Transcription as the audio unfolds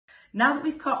Now that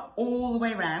we've cut all the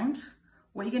way around,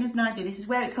 what you're going to now do, this is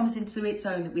where it comes into its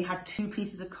own that we had 2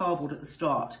 pieces of cardboard at the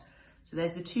start. So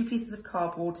there's the 2 pieces of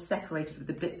cardboard separated with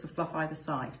the bits of fluff either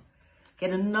side.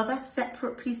 Get another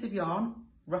separate piece of yarn,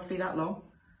 roughly that long,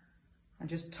 and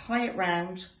just tie it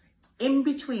round in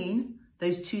between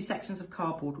those 2 sections of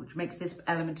cardboard, which makes this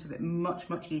element of it much,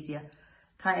 much easier.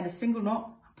 Tie it in a single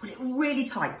knot, put it really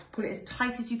tight, put it as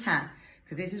tight as you can,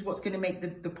 because this is what's going to make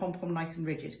the pom-pom nice and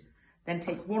rigid. Then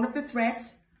take one of the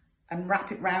threads and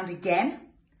wrap it round again,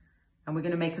 and we're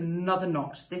going to make another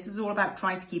knot. This is all about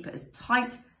trying to keep it as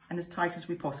tight as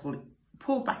we possibly.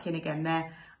 Pull back in again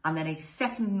there, and then a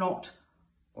second knot,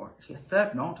 or actually a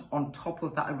third knot on top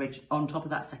of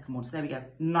that second one. So there we go,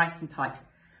 nice and tight.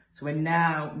 So we're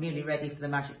now nearly ready for the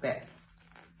magic bit.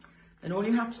 And all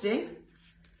you have to do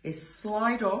is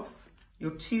slide off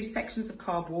your 2 sections of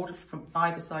cardboard from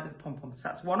either side of the pom-pom. So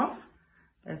that's one off,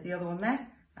 there's the other one there,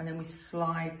 and then we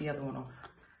slide the other one off.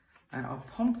 And our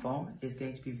pom-pom is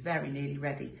going to be very nearly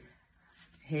ready.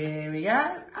 Here we go,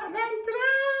 and then ta-da!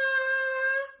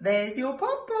 There's your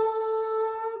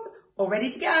pom-pom, all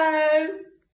ready to go.